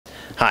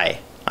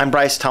Hi, I'm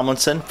Bryce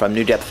Tomlinson from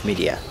New Depth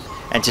Media,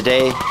 and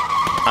today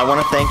I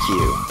want to thank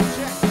you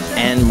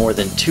and more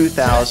than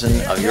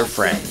 2,000 of your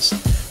friends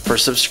for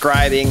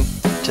subscribing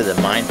to the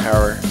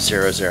MindPower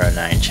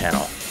 009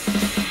 channel.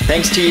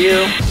 Thanks to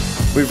you,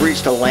 we've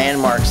reached a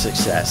landmark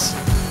success,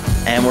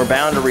 and we're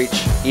bound to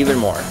reach even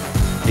more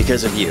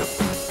because of you.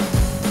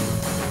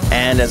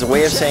 And as a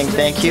way of saying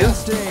thank you,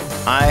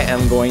 I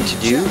am going to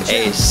do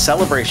a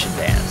celebration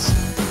dance.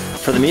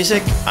 For the music,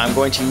 I'm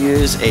going to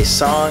use a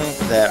song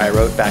that I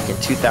wrote back in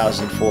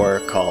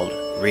 2004 called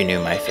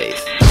Renew My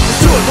Faith.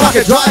 2 o'clock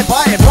a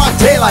drive-by in broad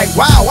daylight.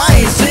 Wow, I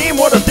ain't seen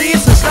one of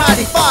these since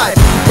 95.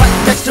 Right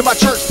next to my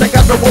church, thank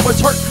God no one was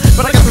hurt,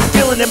 but I got this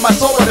feeling in my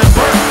soul that it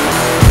burned.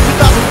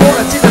 2004,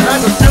 I see the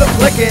nights are still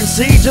clicking.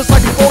 See, just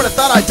like before, I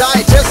thought I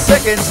died, just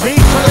sickens me.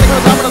 Trying to think of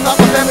a time when I thought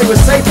my family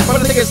was safe, but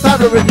I think it's time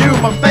to renew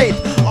my faith.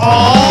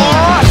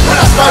 When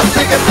I start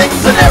thinking things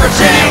will never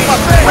change,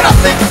 when I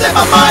think that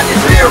my mind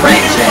is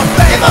rearranging,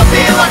 if I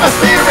feel like my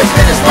spirit's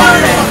finished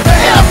learning,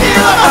 and I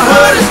feel like my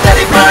hood is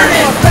steady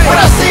burning, when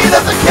I see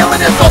that the killing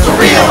is ultra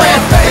real,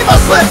 and if I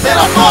slip and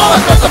I fall, I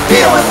start to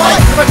feeling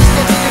like if I just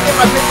continue to get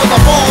my faith on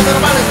the ball, then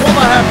I might as well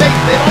not have faith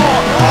at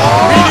all.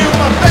 Renew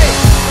my faith.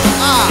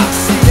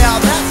 See now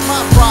that's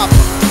my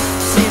problem.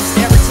 Seems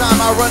every time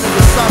I run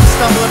into some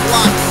stumbling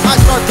block, I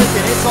start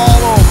thinking it's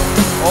all over.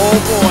 Oh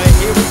boy,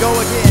 here we go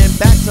again,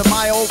 back to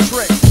my old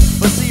tricks.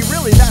 But see,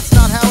 really that's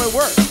not how it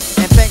works,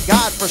 and thank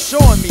God for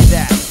showing me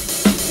that.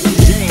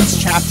 James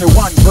chapter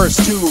 1 verse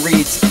 2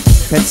 reads,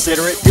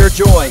 "Consider it pure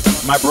joy,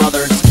 my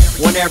brothers,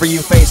 whenever you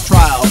face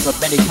trials of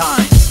many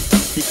kinds,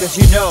 because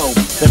you know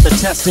that the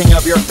testing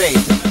of your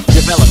faith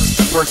develops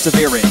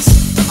perseverance."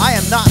 I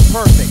am not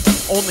perfect,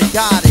 only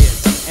God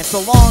is. And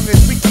so long as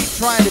we keep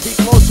trying to be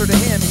closer to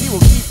Him, He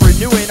will keep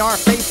renewing our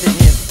faith in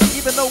Him,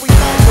 even though we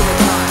falter at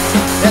times.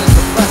 That is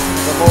the blessing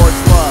of the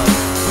Lord's love.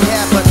 We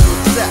have but to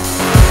accept.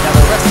 Now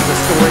the rest of the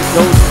story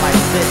goes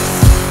like this.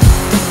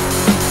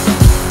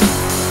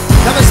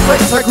 Now this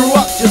place I grew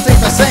up just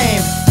ain't the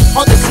same.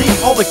 Hard to see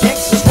all the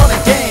gangsters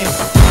running game.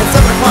 At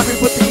 7 o'clock we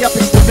put the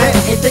uppies to bed,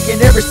 ain't thinking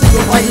every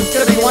single night who's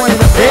gonna be one in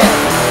the bed.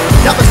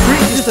 Now the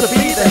street used to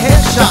be the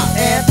headshot,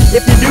 and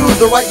if you knew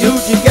the right dude,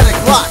 you get a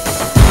Glock.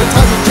 The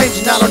times are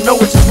changing, I don't know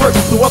which is worse.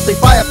 The what they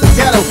buy up the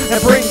ghetto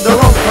and bring their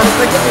own cars.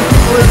 They get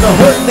people in the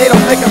hood and they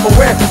don't make them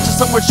aware. Just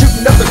someone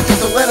shooting up the street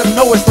to let them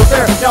know it's still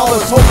there. Now all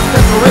those hope and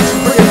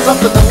desperation bringing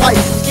something to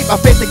light. To keep my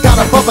faith in God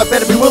above, I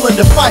better be willing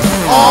to fight.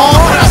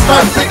 When I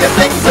start thinking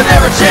things will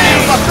never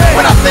change,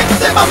 when I think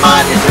that my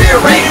mind is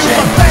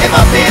rearranging, if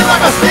I feel like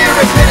my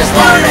spirit's finished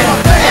learning,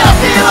 and I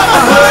feel like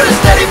my hood is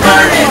steady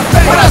burning,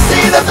 when I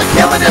see that the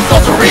killing is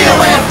ultra real,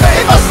 and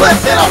if I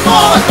slip and I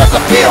fall, I start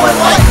to feeling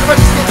like if I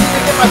just continue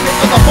to get my faith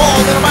on the ball,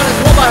 then I might as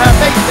well not have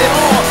faith at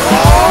all.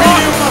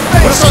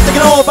 When I start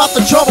thinking all about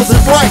the troubles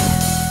and fright,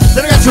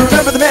 then I got to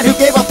remember the man who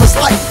gave up his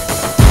life.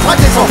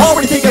 Life ain't so hard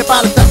when you think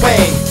about it that way.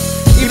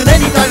 Even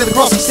then he died on the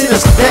cross for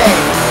sinners today.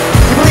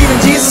 You believe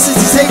in Jesus, is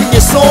He saving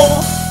your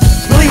soul?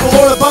 You believe the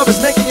Lord above is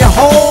making you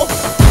whole?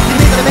 You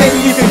think that maybe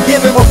you can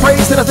give Him a